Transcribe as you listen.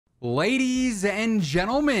Ladies and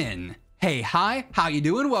gentlemen, hey, hi, how you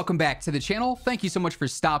doing? Welcome back to the channel. Thank you so much for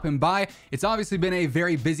stopping by. It's obviously been a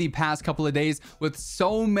very busy past couple of days with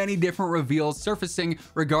so many different reveals surfacing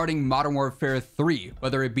regarding Modern Warfare 3,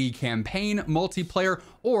 whether it be campaign, multiplayer,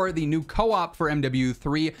 or the new co-op for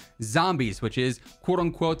MW3 Zombies, which is quote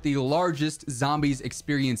unquote the largest zombies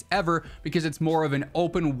experience ever because it's more of an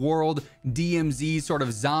open world DMZ sort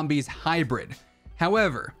of zombies hybrid.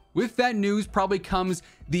 However, with that news probably comes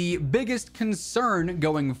the biggest concern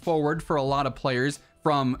going forward for a lot of players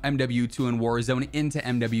from MW2 and Warzone into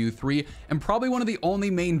MW3, and probably one of the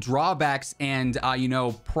only main drawbacks and,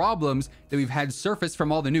 problems that we've had surface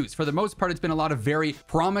from all the news. For the most part, it's been a lot of very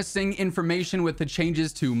promising information with the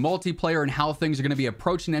changes to multiplayer and how things are going to be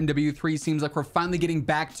approached in MW3. Seems like we're finally getting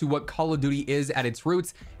back to what Call of Duty is at its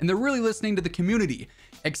roots, and they're really listening to the community.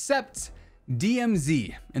 Except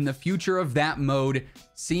DMZ and the future of that mode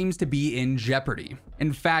seems to be in jeopardy.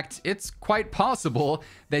 In fact, it's quite possible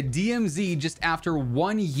that DMZ, just after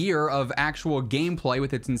 1 year of actual gameplay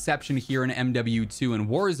with its inception here in MW2 and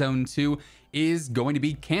Warzone 2, is going to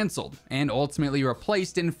be canceled and ultimately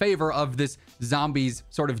replaced in favor of this zombies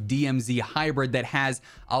sort of DMZ hybrid that has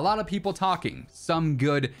a lot of people talking, some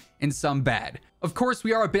good and some bad. Of course,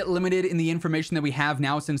 we are a bit limited in the information that we have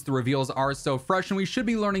now since the reveals are so fresh, and we should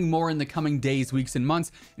be learning more in the coming days, weeks, and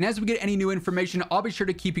months. And as we get any new information, I'll be sure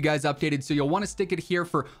to keep you guys updated, so you'll want to stick it here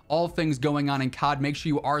for all things going on in COD. Make sure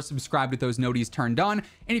you are subscribed with those noties turned on.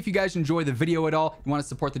 And if you guys enjoy the video at all, you want to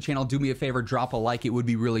support the channel, do me a favor, drop a like. It would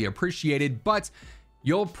be really appreciated. But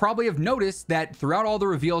you'll probably have noticed that throughout all the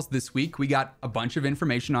reveals this week, we got a bunch of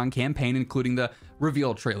information on campaign, including the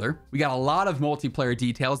reveal trailer. We got a lot of multiplayer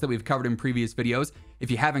details that we've covered in previous videos.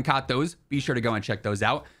 If you haven't caught those, be sure to go and check those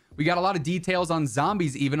out. We got a lot of details on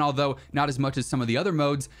zombies even, although not as much as some of the other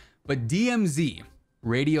modes. But DMZ,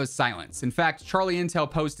 radio silence. In fact, Charlie Intel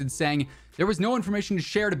posted saying there was no information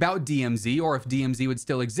shared about DMZ or if DMZ would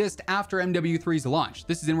still exist after MW3's launch.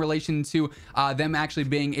 This is in relation to them actually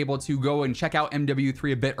being able to go and check out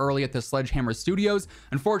MW3 a bit early at the Sledgehammer Studios.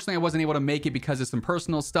 Unfortunately, I wasn't able to make it because of some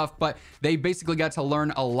personal stuff, but they basically got to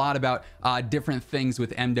learn a lot about different things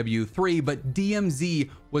with MW3, but DMZ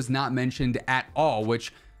was not mentioned at all,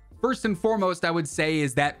 which first and foremost, I would say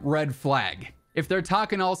is that red flag. If they're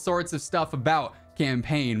talking all sorts of stuff about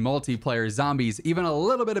campaign, multiplayer, zombies, even a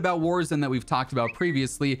little bit about Warzone that we've talked about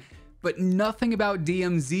previously, but nothing about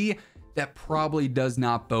DMZ, that probably does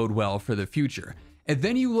not bode well for the future. And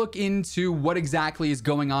then you look into what exactly is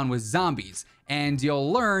going on with zombies, and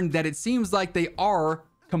you'll learn that it seems like they are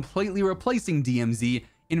completely replacing DMZ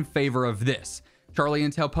in favor of this. Charlie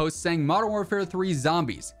Intel posts saying Modern Warfare 3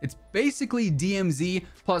 Zombies. It's basically DMZ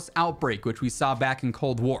plus Outbreak, which we saw back in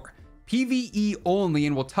Cold War. PvE only,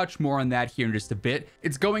 and we'll touch more on that here in just a bit.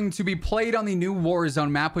 It's going to be played on the new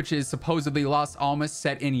Warzone map, which is supposedly Los Alamos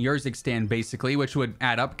set in Yurzikistan, basically, which would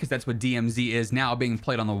add up because that's what DMZ is now, being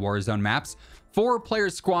played on the Warzone maps. 4-player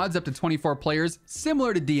squads up to 24 players,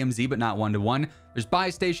 similar to DMZ, but not one-to-one. There's buy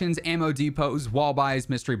stations, ammo depots, wall buys,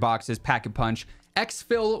 mystery boxes, pack-a punch,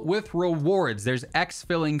 exfil with rewards. There's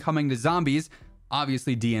exfilling coming to zombies,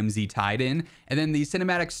 obviously DMZ tied in, and then the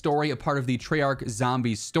cinematic story, a part of the Treyarch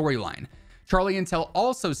Zombies storyline. Charlie Intel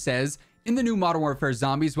also says, in the new Modern Warfare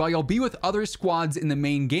Zombies, while you'll be with other squads in the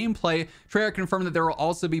main gameplay, Treyarch confirmed that there will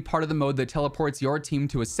also be part of the mode that teleports your team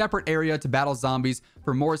to a separate area to battle zombies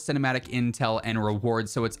for more cinematic intel and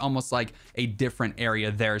rewards. So it's almost like a different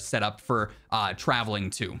area there set up for traveling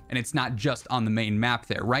to, and it's not just on the main map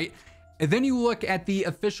there, right? And then you look at the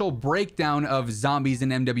official breakdown of zombies in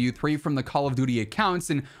MW3 from the Call of Duty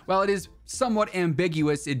accounts, and while it is somewhat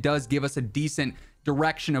ambiguous, it does give us a decent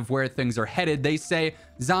direction of where things are headed. They say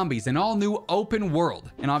zombies, an all new open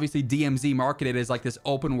world, and obviously DMZ marketed as like this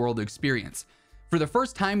open world experience. For the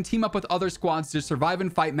first time, team up with other squads to survive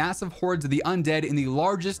and fight massive hordes of the undead in the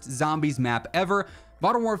largest zombies map ever.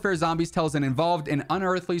 Modern Warfare Zombies tells an involved and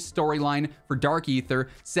unearthly storyline for Dark Ether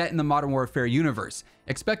set in the Modern Warfare universe.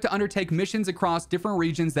 Expect to undertake missions across different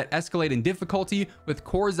regions that escalate in difficulty with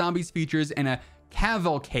core zombies features and a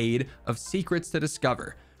cavalcade of secrets to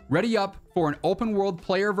discover. Ready up for an open world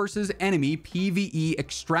player versus enemy PvE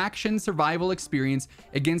extraction survival experience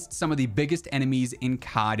against some of the biggest enemies in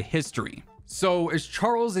COD history. So as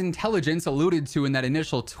Charles Intelligence alluded to in that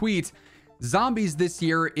initial tweet, Zombies this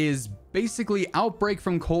year is basically Outbreak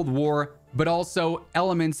from Cold War, but also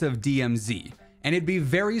elements of DMZ. And it'd be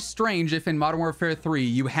very strange if in Modern Warfare 3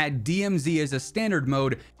 you had DMZ as a standard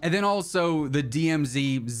mode and then also the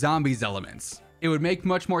DMZ Zombies elements. It would make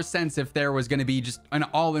much more sense if there was going to be just an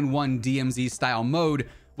all-in-one DMZ style mode,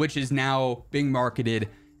 which is now being marketed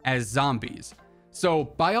as Zombies. So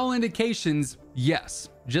by all indications, yes,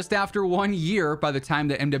 just after 1 year, by the time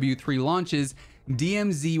that MW3 launches,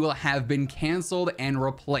 DMZ will have been canceled and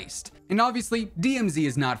replaced. And obviously, DMZ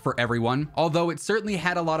is not for everyone, although it certainly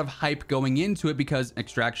had a lot of hype going into it because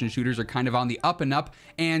extraction shooters are kind of on the up and up,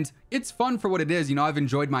 and it's fun for what it is. You know, I've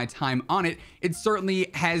enjoyed my time on it. It certainly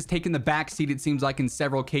has taken the backseat, it seems like, in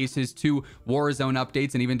several cases to Warzone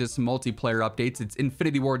updates and even to some multiplayer updates. It's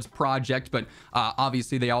Infinity Ward's project, but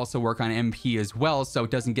obviously they also work on MP as well, so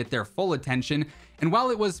it doesn't get their full attention. And while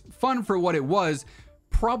it was fun for what it was,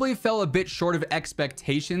 probably fell a bit short of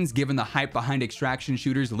expectations given the hype behind extraction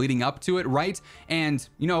shooters leading up to it, right? And,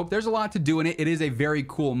 you know, there's a lot to do in it. It is a very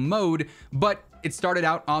cool mode, but it started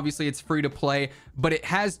out, obviously it's free to play, but it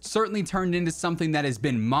has certainly turned into something that has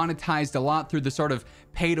been monetized a lot through the sort of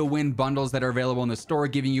pay to win bundles that are available in the store,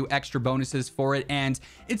 giving you extra bonuses for it. And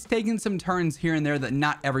it's taken some turns here and there that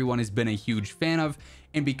not everyone has been a huge fan of.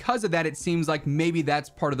 And because of that, it seems like maybe that's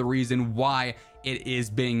part of the reason why it is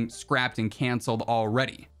being scrapped and canceled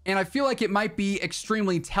already. And I feel like it might be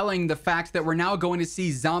extremely telling, the fact that we're now going to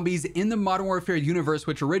see zombies in the Modern Warfare universe,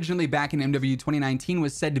 which originally back in MW 2019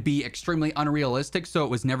 was said to be extremely unrealistic, so it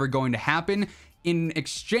was never going to happen, in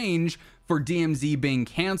exchange for DMZ being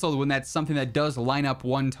canceled, when that's something that does line up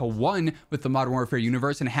one-to-one with the Modern Warfare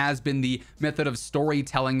universe and has been the method of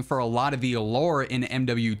storytelling for a lot of the lore in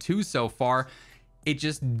MW2 so far. It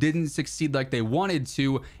just didn't succeed like they wanted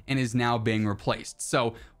to and is now being replaced.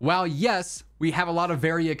 So while yes, we have a lot of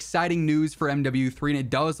very exciting news for MW3, and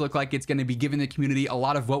it does look like it's going to be giving the community a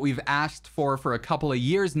lot of what we've asked for a couple of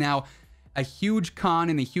years now, a huge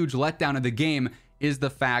con and a huge letdown of the game is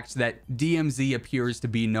the fact that DMZ appears to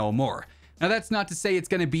be no more. Now that's not to say it's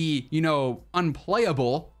going to be, you know,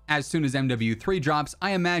 unplayable as soon as MW3 drops.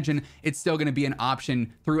 I imagine it's still going to be an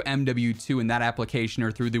option through MW2 in that application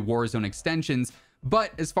or through the Warzone extensions.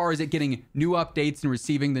 But as far as it getting new updates and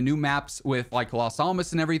receiving the new maps with like Los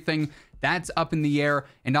Alamos and everything, that's up in the air.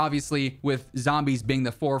 And obviously with zombies being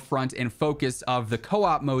the forefront and focus of the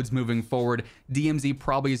co-op modes moving forward, DMZ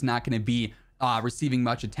probably is not going to be receiving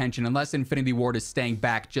much attention unless Infinity Ward is staying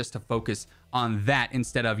back just to focus on that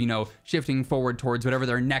instead of, you know, shifting forward towards whatever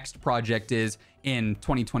their next project is in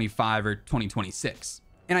 2025 or 2026.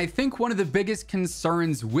 And I think one of the biggest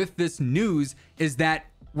concerns with this news is that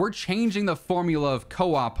we're changing the formula of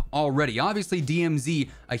co-op already. Obviously, DMZ,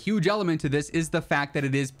 a huge element to this is the fact that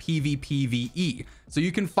it is PvPvE. So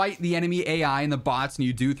you can fight the enemy AI and the bots, and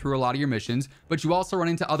you do through a lot of your missions, but you also run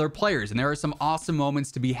into other players. And there are some awesome moments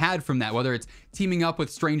to be had from that, whether it's teaming up with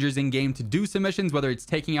strangers in game to do some missions, whether it's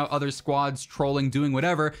taking out other squads, trolling, doing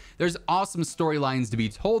whatever. There's awesome storylines to be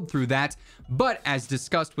told through that. But as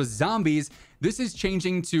discussed with zombies, this is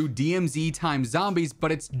changing to DMZ times zombies,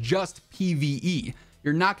 but it's just PvE.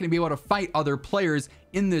 You're not going to be able to fight other players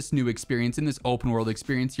in this new experience, in this open world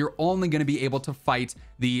experience. You're only going to be able to fight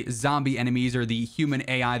the zombie enemies or the human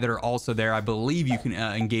AI that are also there. I believe you can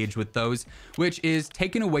engage with those, which is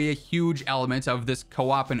taking away a huge element of this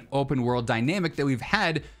co-op and open world dynamic that we've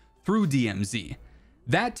had through DMZ.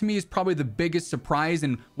 That to me is probably the biggest surprise,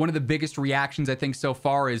 and one of the biggest reactions I think so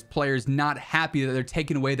far is players not happy that they're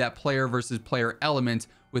taking away that player versus player element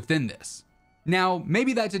within this. Now,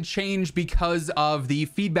 maybe that's a change because of the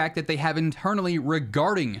feedback that they have internally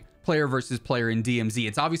regarding player versus player in DMZ.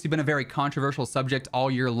 It's obviously been a very controversial subject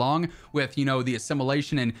all year long with, you know, the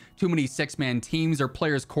assimilation and too many six-man teams or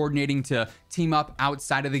players coordinating to team up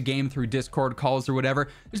outside of the game through Discord calls or whatever.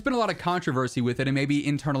 There's been a lot of controversy with it, and maybe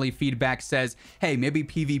internally feedback says, hey, maybe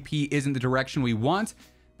PvP isn't the direction we want.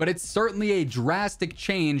 But it's certainly a drastic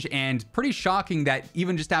change and pretty shocking that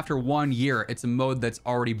even just after 1 year, it's a mode that's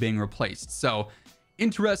already being replaced. So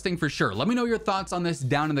interesting for sure. Let me know your thoughts on this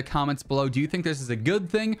down in the comments below. Do you think this is a good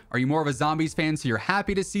thing? Are you more of a zombies fan, so you're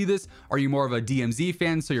happy to see this? Are you more of a DMZ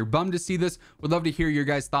fan, so you're bummed to see this? Would love to hear your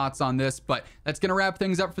guys' thoughts on this, but that's going to wrap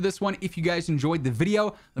things up for this one. If you guys enjoyed the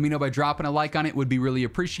video, let me know by dropping a like on it. Would be really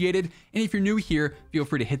appreciated. And if you're new here, feel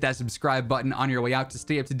free to hit that subscribe button on your way out to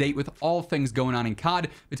stay up to date with all things going on in COD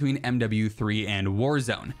between MW3 and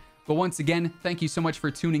Warzone. But once again, thank you so much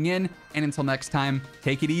for tuning in, and until next time,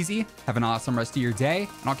 take it easy, have an awesome rest of your day,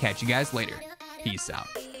 and I'll catch you guys later. Peace out.